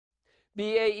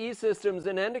BAE Systems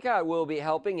in Endicott will be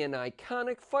helping an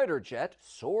iconic fighter jet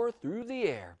soar through the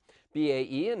air.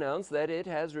 BAE announced that it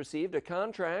has received a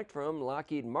contract from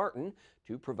Lockheed Martin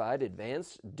to provide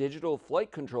advanced digital flight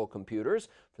control computers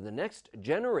for the next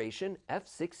generation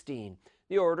F-16.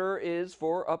 The order is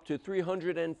for up to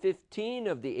 315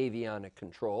 of the avionic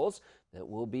controls that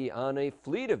will be on a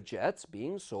fleet of jets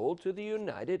being sold to the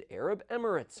United Arab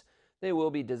Emirates. They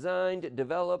will be designed,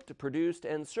 developed, produced,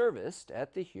 and serviced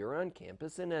at the Huron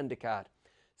campus in Endicott.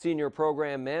 Senior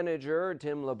Program Manager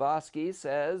Tim Lebowski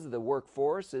says the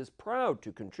workforce is proud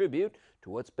to contribute to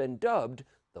what's been dubbed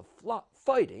the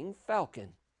Fighting Falcon.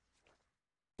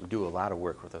 We do a lot of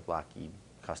work with a Lockheed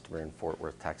customer in Fort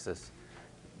Worth, Texas.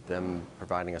 Them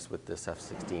providing us with this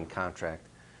F-16 contract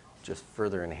just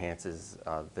further enhances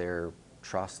their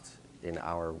trust in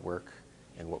our work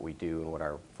and what we do and what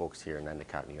our folks here in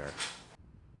Endicott, New York.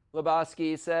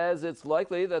 Lebowski says it's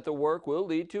likely that the work will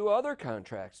lead to other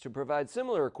contracts to provide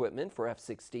similar equipment for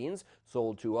F-16s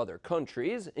sold to other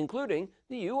countries, including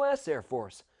the U.S. Air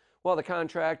Force. While the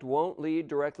contract won't lead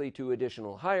directly to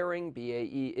additional hiring,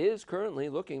 BAE is currently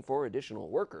looking for additional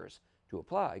workers. To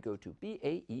apply, go to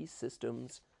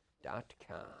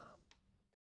baesystems.com.